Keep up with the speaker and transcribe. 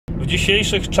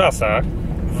dzisiejszych czasach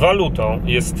walutą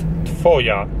jest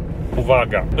Twoja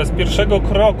uwaga. Bez pierwszego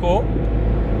kroku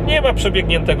nie ma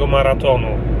przebiegniętego maratonu.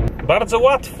 Bardzo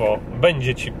łatwo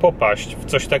będzie Ci popaść w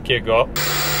coś takiego.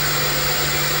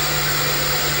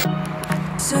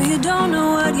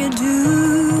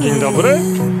 Dzień dobry.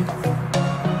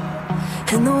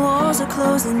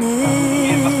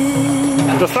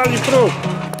 Do sali prób.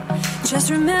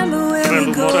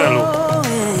 Morelu.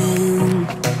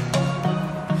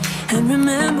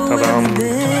 Tadam.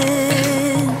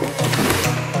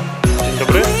 Dzień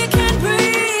dobry.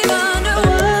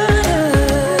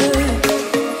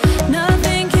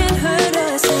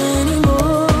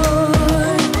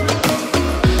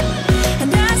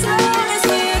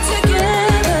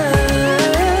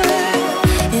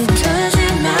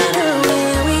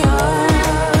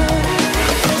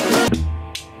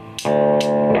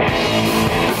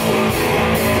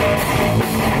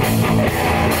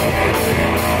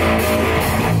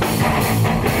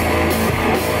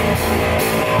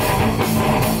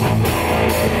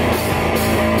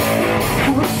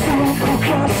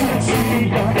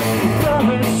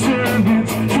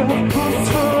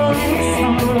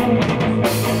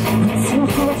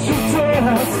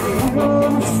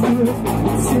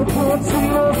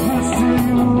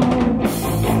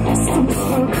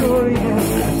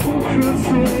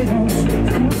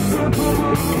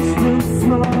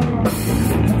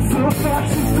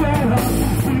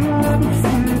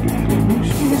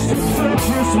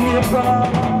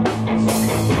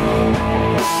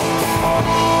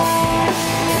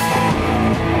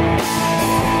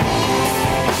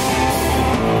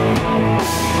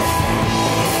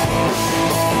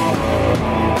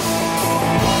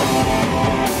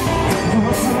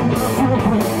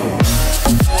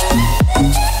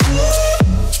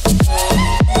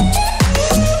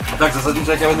 Tak,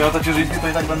 zasadniczo jak ja będę miał to ciężarki, to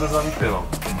i tak będę z wami pływał.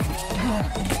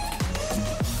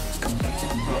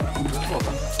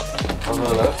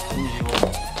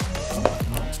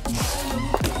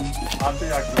 A ty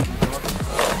jak to?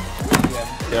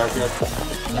 Jak?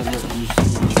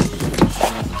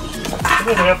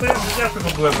 No ja tylko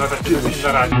byłem na takim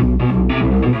zaranie.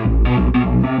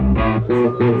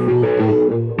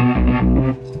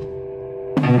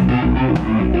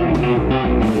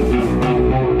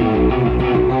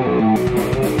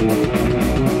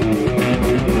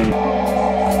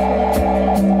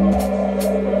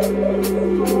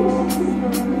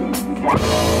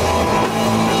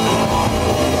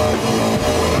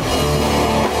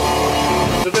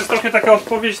 To jest trochę taka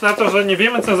odpowiedź na to, że nie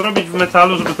wiemy co zrobić w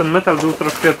metalu, żeby ten metal był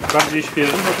troszkę bardziej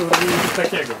świeży, bo to zrobimy coś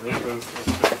takiego, nie? To jest...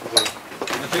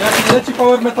 Znaczy jak leci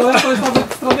power metalem, to jest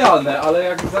nawet strawialne, ale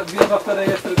jak wjeżdża w te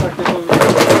rejestry takie, to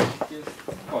jest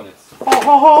koniec.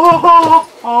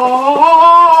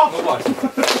 No właśnie.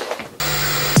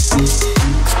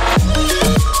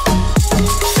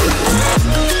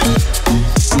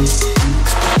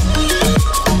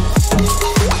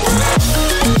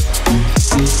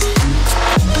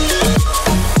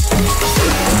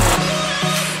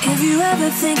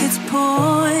 Think it's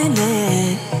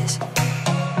pointless,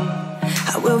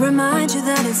 I will remind you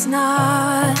that it's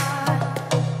not,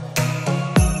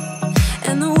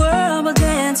 and the world will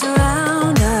dance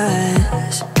around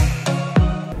us.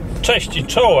 Cześć i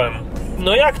czołem!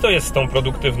 No jak to jest z tą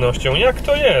produktywnością? Jak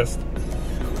to jest?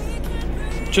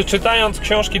 Czy czytając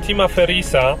książki Tima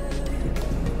Ferrisa,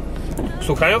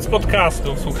 słuchając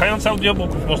podcastów, słuchając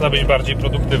audiobooków można być bardziej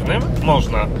produktywnym?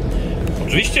 Można.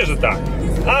 Oczywiście, że tak.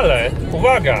 Ale,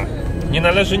 uwaga, nie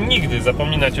należy nigdy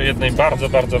zapominać o jednej bardzo,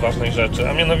 bardzo ważnej rzeczy,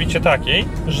 a mianowicie takiej,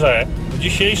 że w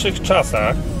dzisiejszych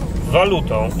czasach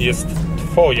walutą jest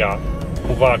Twoja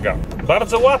uwaga.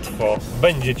 Bardzo łatwo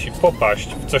będzie Ci popaść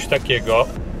w coś takiego,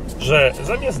 że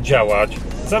zamiast działać,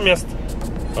 zamiast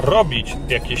robić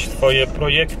jakieś swoje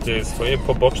projekty, swoje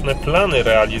poboczne plany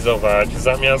realizować,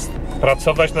 zamiast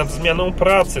pracować nad zmianą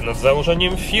pracy, nad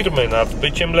założeniem firmy, nad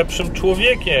byciem lepszym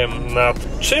człowiekiem,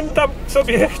 nad czym tam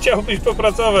sobie chciałbyś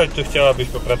popracować, czy chciałabyś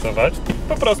popracować,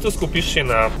 po prostu skupisz się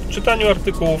na czytaniu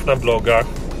artykułów na blogach,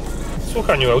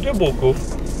 słuchaniu audiobooków,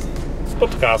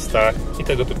 podcastach i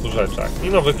tego typu rzeczach, i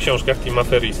nowych książkach Tima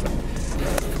Ferrisa.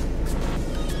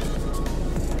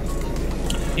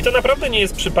 I to naprawdę nie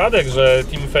jest przypadek, że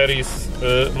Tim Ferris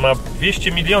ma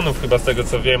 200 milionów chyba z tego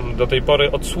co wiem do tej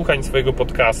pory odsłuchań swojego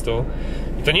podcastu.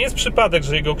 I to nie jest przypadek,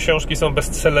 że jego książki są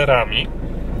bestsellerami.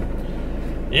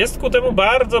 Jest ku temu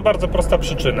bardzo, bardzo prosta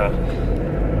przyczyna.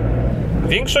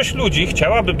 Większość ludzi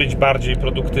chciałaby być bardziej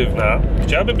produktywna,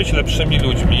 chciałaby być lepszymi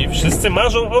ludźmi. Wszyscy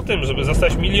marzą o tym, żeby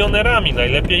zostać milionerami,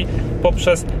 najlepiej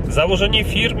poprzez założenie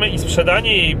firmy i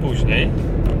sprzedanie jej później.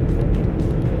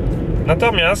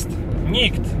 Natomiast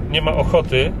nikt nie ma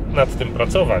ochoty nad tym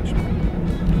pracować.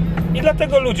 I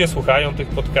dlatego ludzie słuchają tych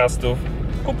podcastów,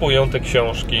 kupują te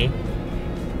książki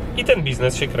i ten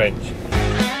biznes się kręci.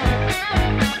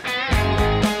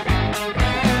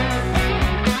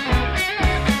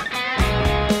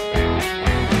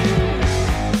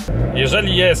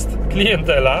 Jeżeli jest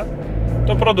klientela,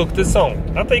 to produkty są,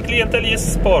 a tej klienteli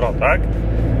jest sporo, tak?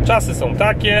 Czasy są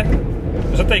takie,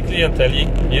 że tej klienteli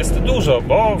jest dużo,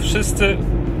 bo wszyscy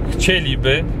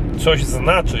chcieliby coś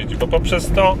znaczyć, bo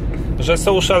poprzez to, że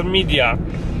social media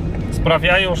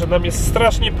sprawiają, że nam jest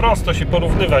strasznie prosto się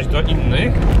porównywać do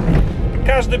innych,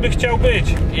 każdy by chciał być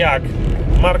jak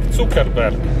Mark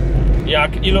Zuckerberg,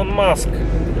 jak Elon Musk,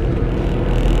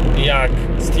 jak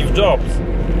Steve Jobs.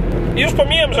 I już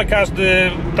pomijam, że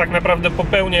każdy tak naprawdę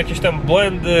popełnia jakieś tam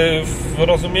błędy w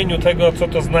rozumieniu tego, co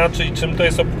to znaczy i czym to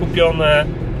jest obkupione,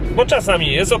 bo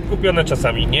czasami jest obkupione,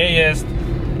 czasami nie jest.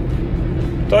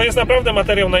 To jest naprawdę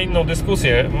materiał na inną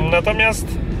dyskusję. Natomiast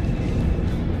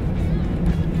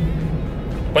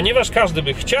ponieważ każdy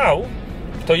by chciał,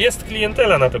 to jest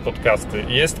klientela na te podcasty,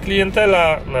 jest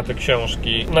klientela na te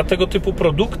książki, na tego typu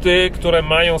produkty, które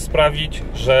mają sprawić,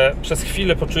 że przez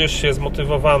chwilę poczujesz się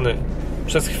zmotywowany,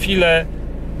 przez chwilę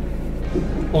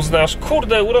uznasz,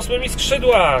 kurde, urosły mi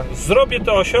skrzydła, zrobię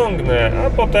to, osiągnę, a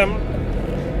potem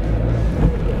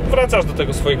wracasz do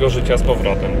tego swojego życia z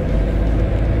powrotem.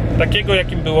 Takiego,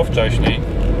 jakim było wcześniej.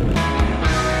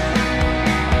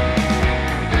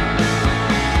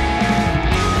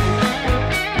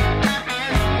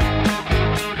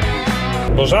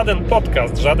 Bo żaden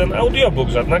podcast, żaden audiobook,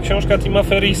 żadna książka Tima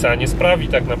Ferrisa nie sprawi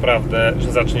tak naprawdę,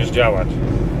 że zaczniesz działać.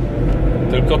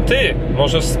 Tylko ty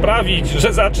możesz sprawić,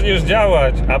 że zaczniesz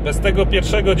działać, a bez tego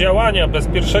pierwszego działania, bez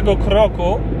pierwszego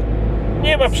kroku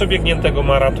nie ma przebiegniętego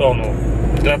maratonu.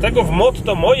 Dlatego w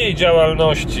motto mojej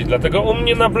działalności, dlatego u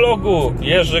mnie na blogu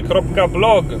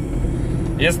jerzy.blog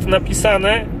jest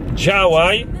napisane: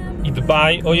 działaj i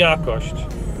dbaj o jakość.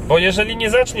 Bo jeżeli nie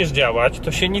zaczniesz działać,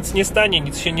 to się nic nie stanie,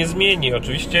 nic się nie zmieni.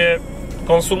 Oczywiście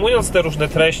konsumując te różne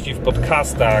treści w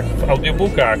podcastach, w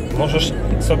audiobookach, możesz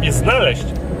sobie znaleźć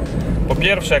po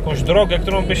pierwsze jakąś drogę,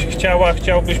 którą byś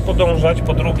chciałbyś podążać,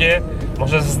 po drugie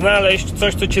możesz znaleźć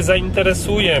coś, co cię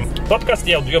zainteresuje. Podcast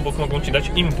i audiobook mogą ci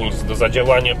dać impuls do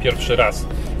zadziałania pierwszy raz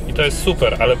i to jest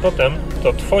super, ale potem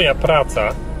to twoja praca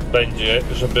będzie,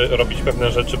 żeby robić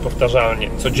pewne rzeczy powtarzalnie,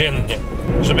 codziennie,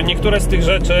 żeby niektóre z tych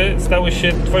rzeczy stały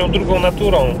się twoją drugą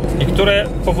naturą i które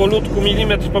powolutku,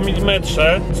 milimetr po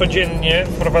milimetrze, codziennie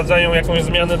wprowadzają jakąś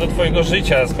zmianę do twojego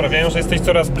życia, sprawiają, że jesteś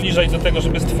coraz bliżej do tego,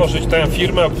 żeby stworzyć tę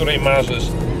firmę, o której marzysz,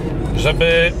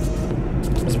 żeby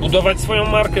zbudować swoją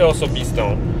markę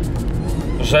osobistą,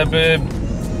 żeby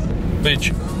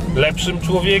być lepszym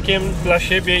człowiekiem dla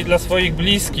siebie i dla swoich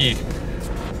bliskich,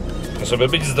 żeby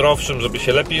być zdrowszym, żeby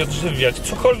się lepiej odżywiać,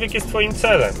 cokolwiek jest twoim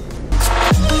celem.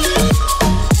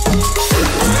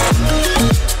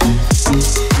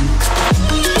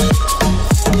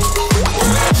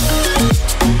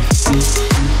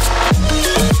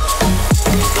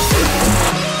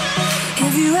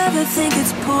 If you ever think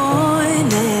it's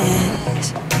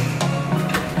pointless,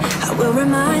 I will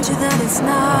remind you that it's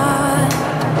not.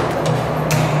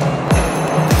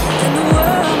 And the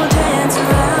world will dance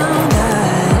around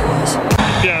us.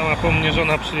 Miała po mnie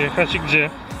żona przyjechać i gdzie?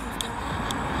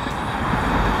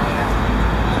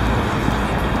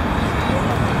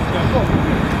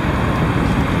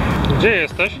 Gdzie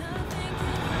jesteś?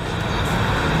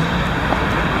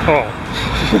 O!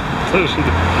 To już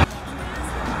idę.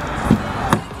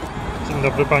 Dzień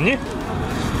dobry pani.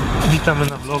 Witamy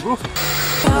na vlogu.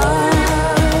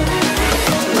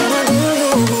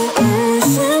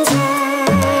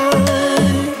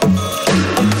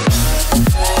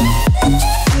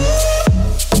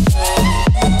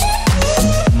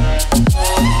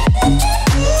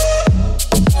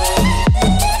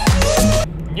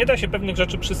 Nie da się pewnych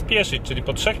rzeczy przyspieszyć, czyli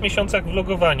po 3 miesiącach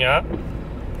vlogowania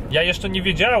ja jeszcze nie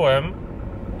wiedziałem,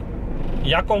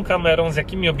 jaką kamerą, z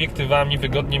jakimi obiektywami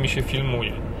wygodnie mi się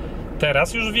filmuje.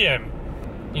 Teraz już wiem.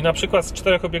 I na przykład z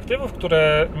 4 obiektywów,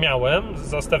 które miałem,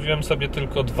 zostawiłem sobie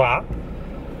tylko 2,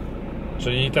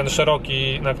 czyli ten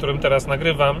szeroki, na którym teraz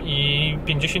nagrywam, i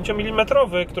 50 mm,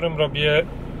 którym robię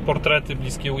portrety,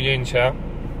 bliskie ujęcia,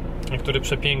 który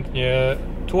przepięknie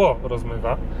tło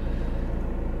rozmywa.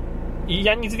 I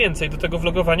ja nic więcej do tego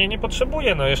vlogowania nie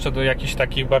potrzebuję. No jeszcze do jakichś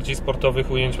takich bardziej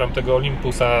sportowych ujęć mam tego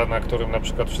Olympusa, na którym na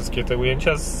przykład wszystkie te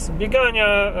ujęcia z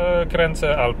biegania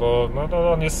kręcę, albo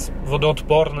no on jest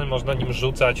wodoodporny, można nim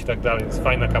rzucać i tak dalej. Jest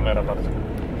fajna kamera bardzo.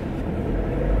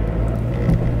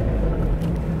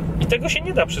 I tego się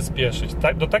nie da przyspieszyć.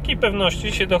 Tak? Do takiej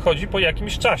pewności się dochodzi po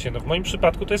jakimś czasie. No w moim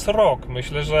przypadku to jest rok.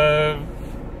 Myślę,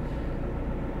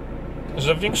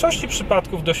 że w większości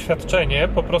przypadków doświadczenie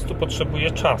po prostu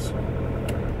potrzebuje czasu.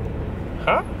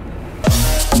 Ha?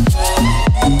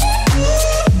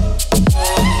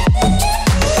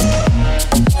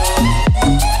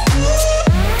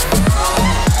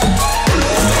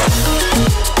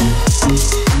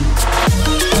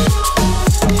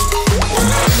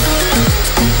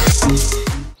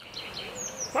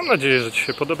 Mam nadzieję, że Ci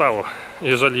się podobało.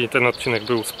 Jeżeli ten odcinek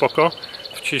był spoko,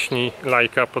 wciśnij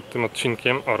lajka pod tym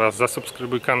odcinkiem oraz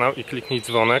zasubskrybuj kanał i kliknij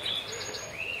dzwonek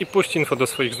i puść info do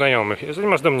swoich znajomych. Jeżeli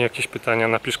masz do mnie jakieś pytania,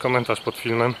 napisz komentarz pod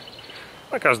filmem,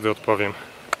 na każdy odpowiem.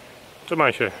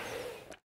 Trzymaj się.